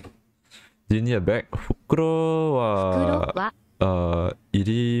ニで。Do you need a bag? 袋はい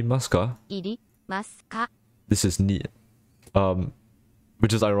りますか？いりますか？ This is need.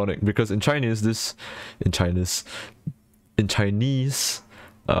 Which is ironic because in Chinese,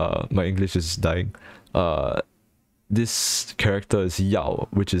 my English is dying. This character is yao,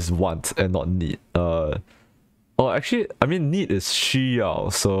 which is want and not need. Actually, I mean need is 需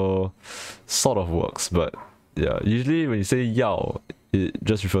要, so sort of works. But yeah, usually when you say yao, it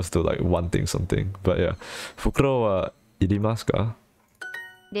just refers to like wanting something. But yeah, 袋はいりますか？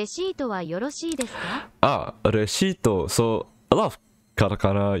レシートはよろしいですか？ レシート. So a lot of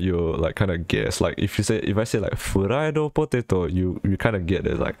katakana you like kind of guess. Like if I say like fried potato, you kind of get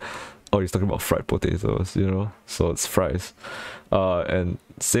it. Like, oh, he's talking about fried potatoes, you know. So it's fries. And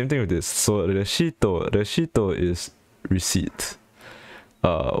same thing with this. So reshito is receipt.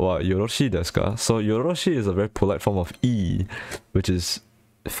 Yoroshi desu ka? So yoroshi is a very polite form of e, which is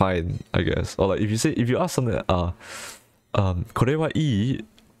fine, I guess. Or like if you ask something, kore wa ii,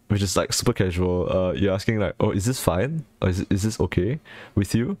 which is like super casual. You're asking like, oh, is this fine? Or is this okay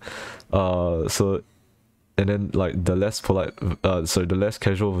with you? So, and then like the less polite, the less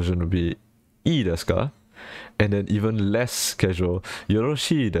casual version would be ii desu ka? And then even less casual,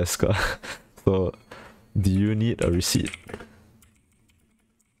 yoroshii desu ka? So, do you need a receipt?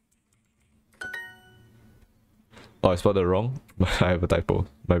 Oh, I spelled it wrong. I have a typo.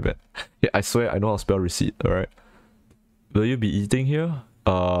 My bad. Yeah, I swear I know how to spell receipt. All right. Will you be eating here?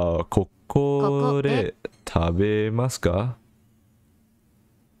 ここで食べますか?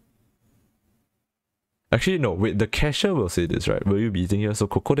 Actually, no, wait, the cashier will say this, right? Will you be eating here? So,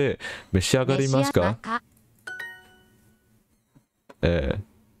 ここで召し上がりますか?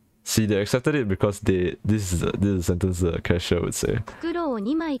 See, they accepted it because this is a sentence the cashier would say. 袋を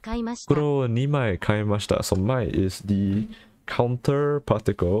2枚買いました。袋を2枚買いました. So, 枚 is the counter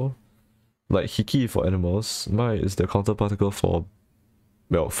particle, like hiki for animals. 枚 is the counter particle for,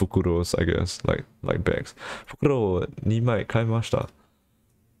 well, fukuros, I guess, like bags. 袋を2枚買いました.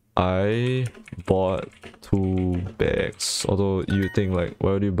 I bought 2 bags. Although you think like,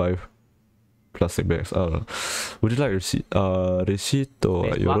 why would you buy plastic bags? I don't know. Would you like receipt? レシート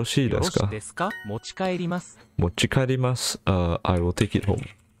はよろしいですか? 持ち帰ります。持ち帰ります. I will take it home.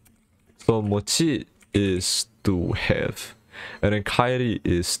 So 持ち is to have, and then 帰り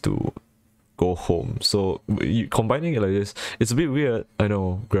is to go home. So combining it like this, it's a bit weird, I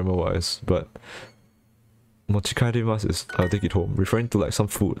know, grammar wise, but 持ち帰ります is I'll take it home, referring to like some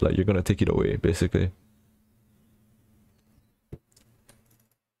food, like you're gonna take it away, basically.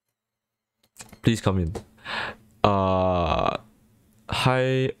 Please come in. は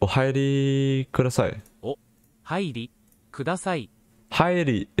い、お入りください。お、入りください。入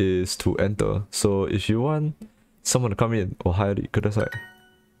り is to enter. So if you want someone to come in, お入りください.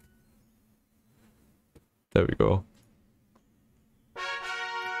 There we go.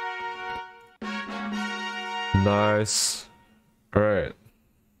 Nice. Alright.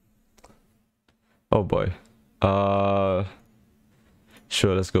 Oh boy.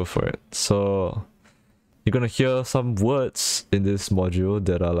 Sure, let's go for it. So you're gonna hear some words in this module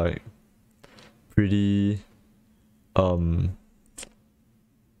that are like pretty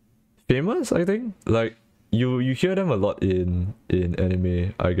famous, I think. Like you hear them a lot in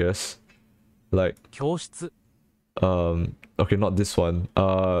anime, I guess. Like 教室 okay, not this one.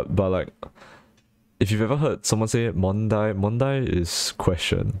 But like if you've ever heard someone say mondai, mondai is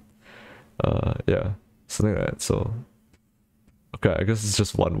question. Yeah, something like that. So, okay, I guess it's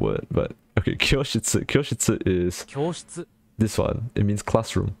just one word, but okay, kyoshitsu. Kyoshitsu is 教室 this one. It means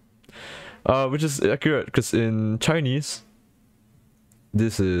classroom. Which is accurate because in Chinese,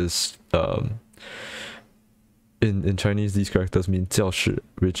 this is in Chinese these characters mean 教室,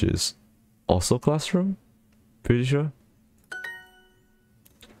 which is also classroom. Pretty sure.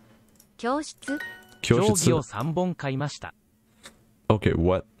 教室、定規を Kyoshitsu. 3本買いました Okay,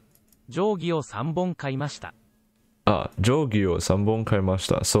 what? 定規を3本買いました Jogi o sambon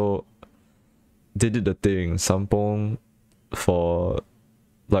kaimashita. So they did the thing sambon for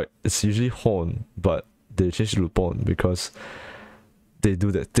like it's usually hon, but they changed it to pon because they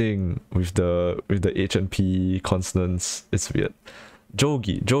do that thing with the H and P consonants. It's weird.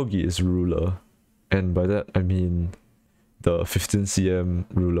 Jogi is ruler, and by that I mean the 15 cm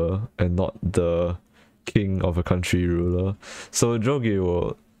ruler and not the king of a country ruler. So jogi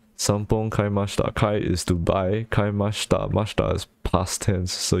wo sampon kaimashita. Kai is to buy. Kaimashita. Mashita is past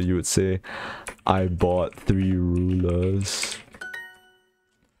tense. So you would say, I bought 3 rulers.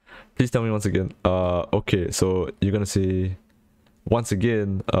 Please tell me once again. Okay, so you're gonna say once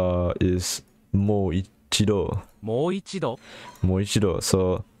again is moichido. もう一度 Moichido.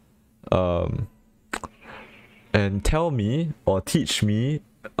 So and tell me or teach me,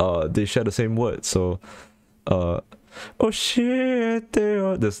 they share the same word. So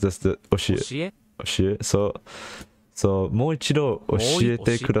oshiete. That's the 教 oshie. え Oshie. So もう一度教え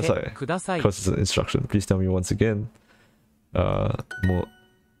てください。ください Because it's an instruction. Please tell me once again.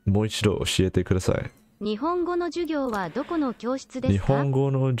 もう一度教えてください。日本語の授業はどこの教室ですか？日本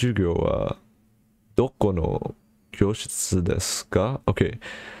語の授業はどこの教室ですか? Okay,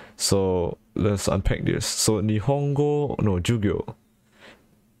 so let's unpack this. So 日本語の授業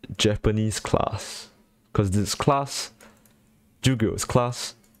Japanese class. Because this class 授業 is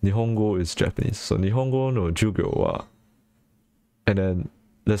class, 日本語 is Japanese. So 日本語の授業は and then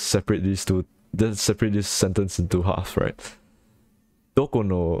let's separate this sentence into half, right? どこ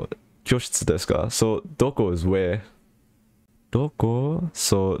の教室ですか? So どこ is where? どこ?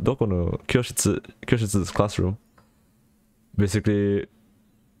 So どこの教室 is classroom. Basically,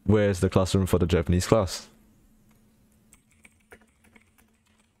 where is the classroom for the Japanese class?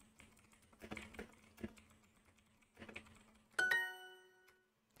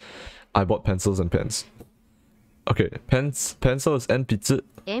 I bought pencils and pens. Okay, pencil is 鉛筆.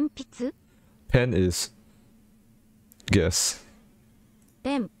 鉛筆、 Pen is guess.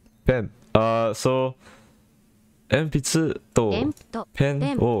 ペン、 Pen. So 鉛筆と鉛とペン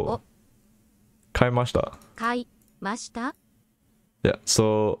ペンをを買いました. 買いました。 Yeah,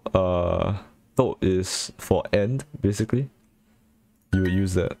 so to is for end, basically. You would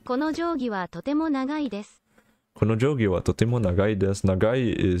use that. この定規はとても長いです。この定規はとても長いです.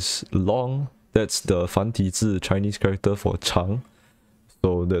 Nagai is long. That's the 繁体字 Chinese character for 长.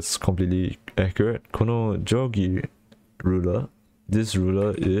 So that's completely accurate. この定規 ruler. This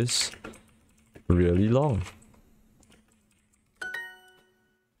ruler is really long.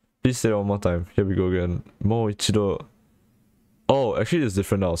 Please say it one more time. Here we go again. もう一度. Oh, actually it's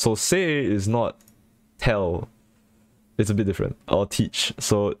different now. So say is not tell. It's a bit different. Or teach.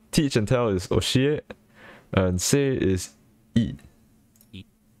 So teach and tell is 教え and say is い.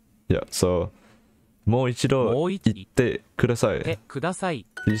 Yeah, so もう一度言ってください. てください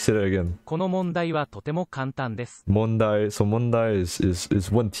Please say that again. この問題はとても簡単です Mondai. So mondai is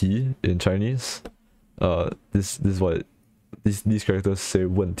問題 in Chinese. This is what these characters say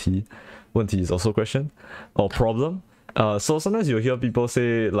問題. 問題 is also question or problem. So sometimes you'll hear people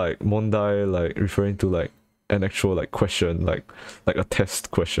say like mondai, like referring to like an actual like question, like a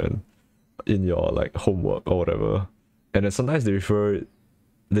test question in your like homework or whatever. And then sometimes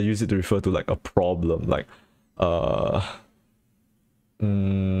they use it to refer to like a problem, like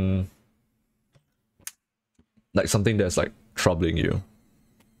like something that's like troubling you.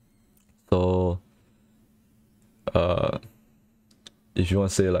 So if you want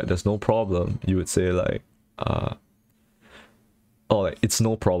to say like there's no problem, you would say like oh, like it's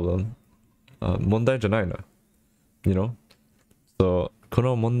no problem. 問題じゃないな. You know? So こ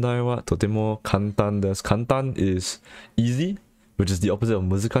の問題はとても簡単です. 簡単 is easy, which is the opposite of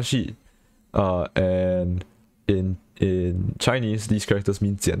難しい. And in Chinese, these characters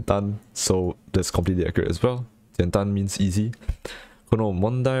mean 簡単, so that's completely accurate as well. 簡単 means easy. この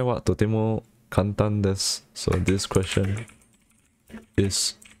問題はとても簡単です. So this question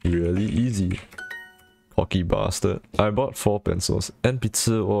is really easy. Cocky bastard. I bought 4 pencils. 鉛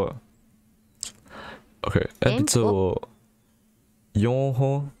筆を Okay, 鉛筆を4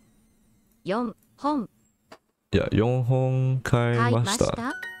本4本 Yeah, 4本買買いいまし。ました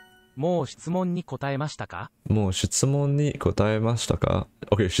た。もう質問に答えましたか？もう質問に答えましたか?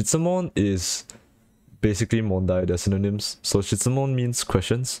 Okay, 質問 is basically 問題 they're synonyms. So 質問 means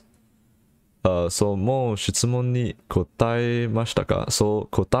questions. So もう質問に答えましたか? So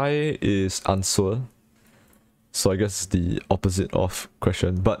答え is answer. So I guess the opposite of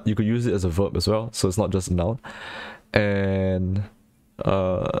question, but you could use it as a verb as well. So it's not just a noun. And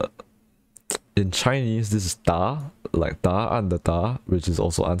in Chinese, this is da, like da and the da, which is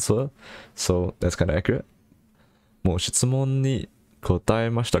also answer. So that's kind of accurate. もう質問に答え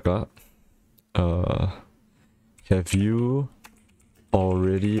ましたか? Have you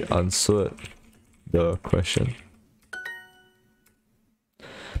already answered the question?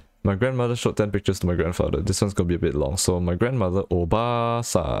 My grandmother showed 10 pictures to my grandfather. This one's gonna be a bit long. So my grandmother, おばあ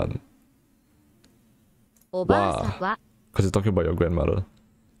さん。おばあさんは Because you're talking about your grandmother.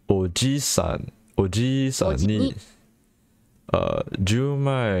 おじいさんに10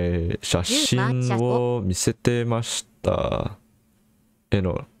枚写真を見せてました。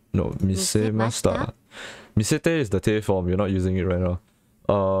no, 見せました。見せて is the te form. You're not using it right now.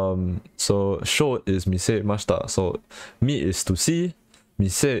 So show is 見せました。So 見 is to see, 見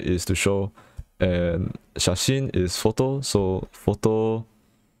せ is to show, and 写真 is photo. So photo,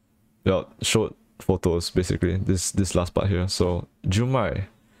 yeah, short photos basically. This last part here. So 10枚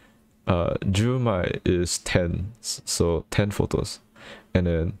is 10, so 10 photos. And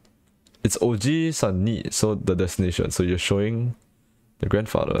then it's Oji san ni, so the destination. So you're showing the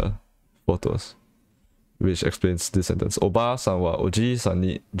grandfather photos, which explains this sentence. おばあさんはおじいさん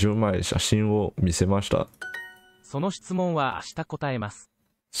に10枚写真を見せました。その質問は明日答えます。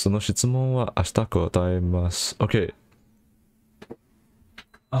その質問は明日答えます。Okay.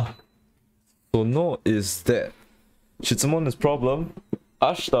 So no is that. 質問 is problem.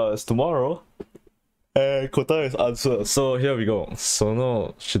 明日 is tomorrow. And 答え is answer. So here we go. そ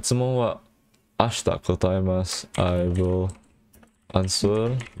の質問は明日答えます。I will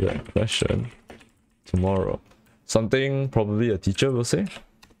answer that question tomorrow. Something probably a teacher will say.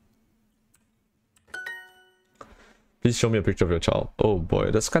 Please show me a picture of your child. Oh boy,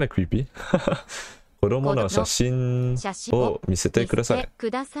 that's kind of creepy. 子供の写真を見せてください。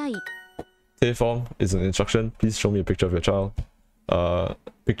ください。Te form is an instruction. Please show me a picture of your child.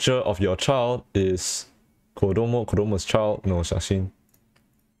 Picture of your child is 子供 is child の写真。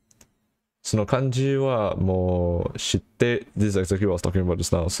その漢字はもう知って、this is exactly what I was talking about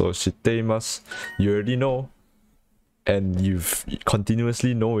just now. So 知っています。You already know. And you've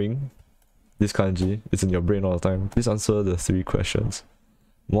continuously knowing this kanji. It's in your brain all the time. Please answer the 3 questions.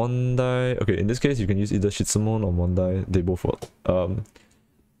 問題. Okay, in this case, you can use either 質問 or 問題. They both work.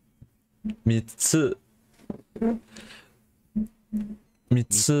 3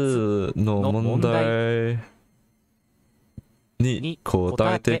つの問題に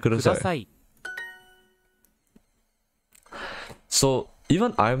答えてください。So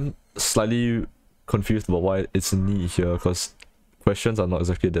even I'm slightly confused about why it's ni here, because questions are not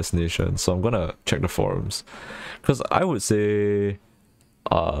exactly a destination. So I'm gonna check the forums. Because I would say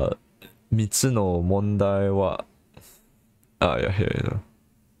 3つの問題はyeah, here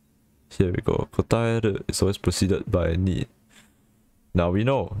we go. 答える is always preceded by ni. Now we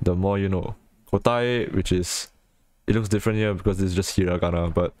know, the more you know. 答え which is, it looks different here because it's just hiragana,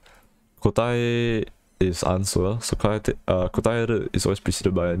 but 答え is answer, so 答える is always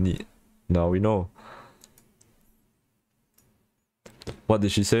preceded by a ni. Now we know. What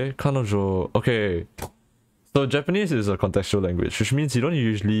did she say? 彼女. Okay. So Japanese is a contextual language, which means you don't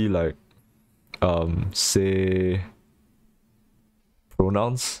usually like say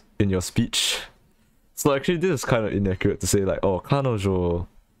pronouns in your speech. So actually this is kind of inaccurate to say like, oh, 彼女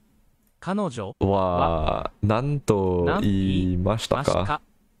は何と言いましたか?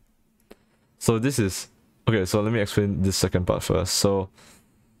 So this is, okay, so let me explain this second part first. So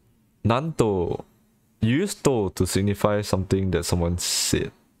何と, you use to signify something that someone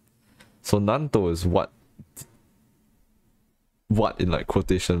said. So 何と is what in like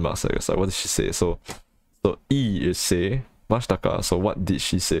quotation marks, I guess, like what did she say? So い is say, ましたか? So what did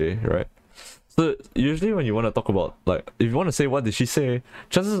she say, right? So usually when you want to talk about, like, if you want to say what did she say,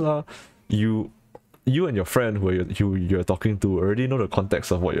 chances are you and your friend who you're talking to already know the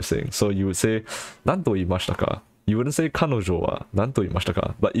context of what you're saying. So you would say 何と言いましたか? You wouldn't say 彼女は何と言いました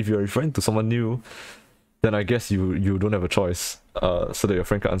か? But if you're referring to someone new, then I guess you don't have a choice, so that your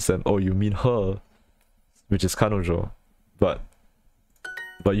friend can understand, oh, you mean her, which is 彼女. But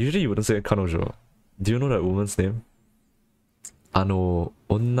usually you wouldn't say 彼女. Do you know that woman's name? 女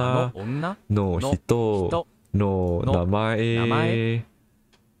の人の名前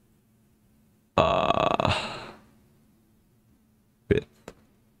Wait.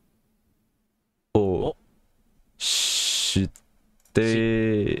 Oh. Oh. 知っ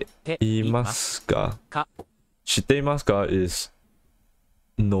ていますか? か 知っていますか is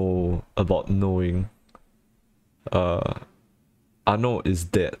know, about knowing. Ano is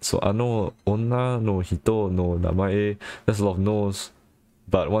that. So ano, onna no hito no namae. There's a lot of no's.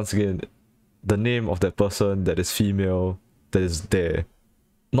 But once again, the name of that person that is female, that is there.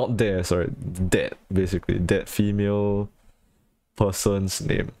 Not there, sorry. That, basically. That female person's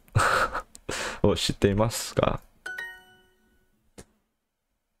name. Oh, 知っていますか?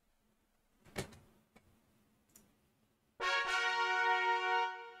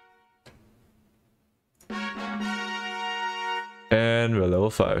 And we're level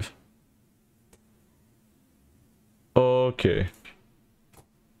 5. Okay.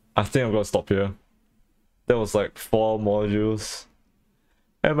 I think I'm gonna stop here. That was like 4 modules.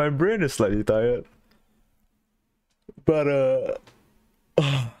 And my brain is slightly tired. But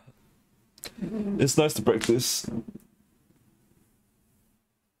it's nice to practice.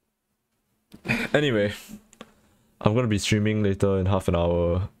 Anyway, I'm gonna be streaming later in half an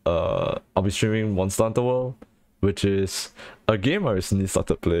hour. I'll be streaming Monster Hunter World, which is a game I recently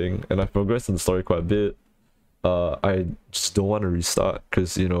started playing, and I've progressed in the story quite a bit. I just don't want to restart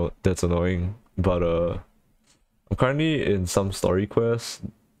because, you know, that's annoying. But I'm currently in some story quests,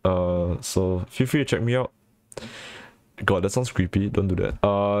 so feel free to check me out. God, that sounds creepy. Don't do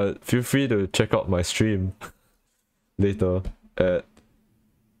that. Feel free to check out my stream later at,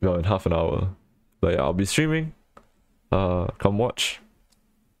 well, in half an hour. But yeah, I'll be streaming. Come watch.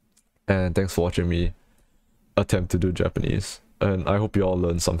 And thanks for watching me attempt to do Japanese. And I hope you all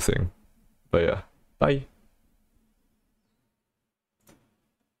learned something. But yeah, bye.